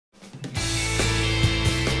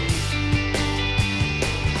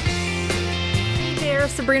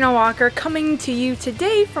Sabrina Walker coming to you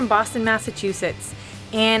today from Boston, Massachusetts.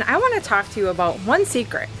 And I want to talk to you about one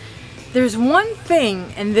secret. There's one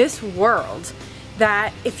thing in this world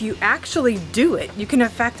that if you actually do it, you can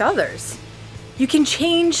affect others. You can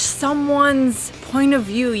change someone's point of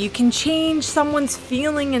view. You can change someone's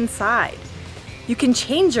feeling inside. You can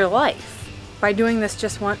change your life by doing this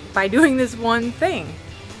one thing.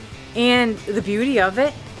 And the beauty of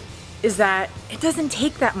it is that it doesn't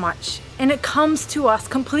take that much, and it comes to us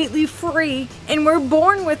completely free, and we're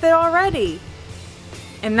born with it already.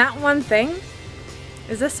 And that one thing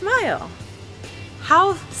is a smile.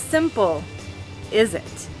 How simple is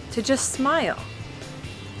it to just smile?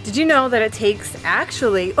 Did you know that it takes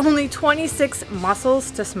actually only 26 muscles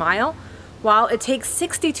to smile, while it takes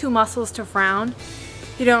 62 muscles to frown?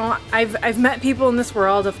 You know, I've met people in this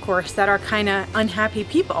world, of course, that are kind of unhappy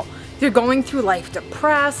people. They're going through life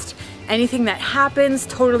depressed. Anything that happens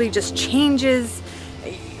totally just changes.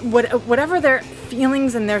 Whatever their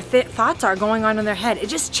feelings and their thoughts are going on in their head, it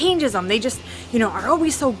just changes them. They just, are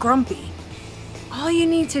always so grumpy. All you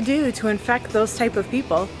need to do to infect those type of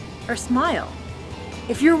people are smile.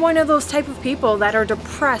 If you're one of those type of people that are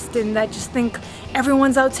depressed and that just think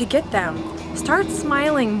everyone's out to get them, start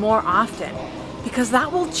smiling more often, because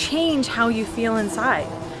that will change how you feel inside.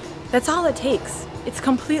 That's all it takes. It's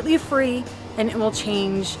completely free, and it will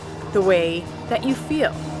change the way that you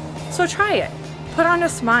feel. So try it. Put on a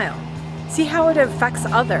smile. See how it affects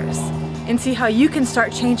others, and see how you can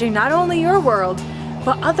start changing not only your world,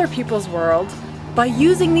 but other people's world by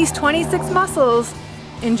using these 26 muscles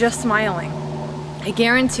and just smiling. I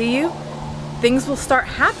guarantee you, things will start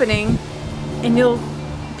happening, and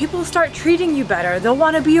people will start treating you better. They'll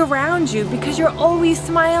want to be around you because you're always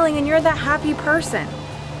smiling and you're that happy person.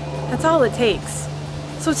 That's all it takes.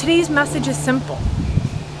 So today's message is simple.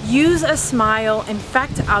 Use a smile,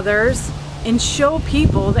 infect others, and show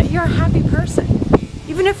people that you're a happy person.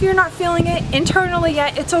 Even if you're not feeling it internally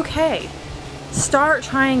yet, it's okay. Start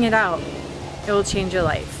trying it out. It will change your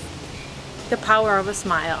life. The power of a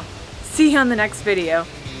smile. See you on the next video.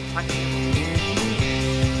 Talk to you.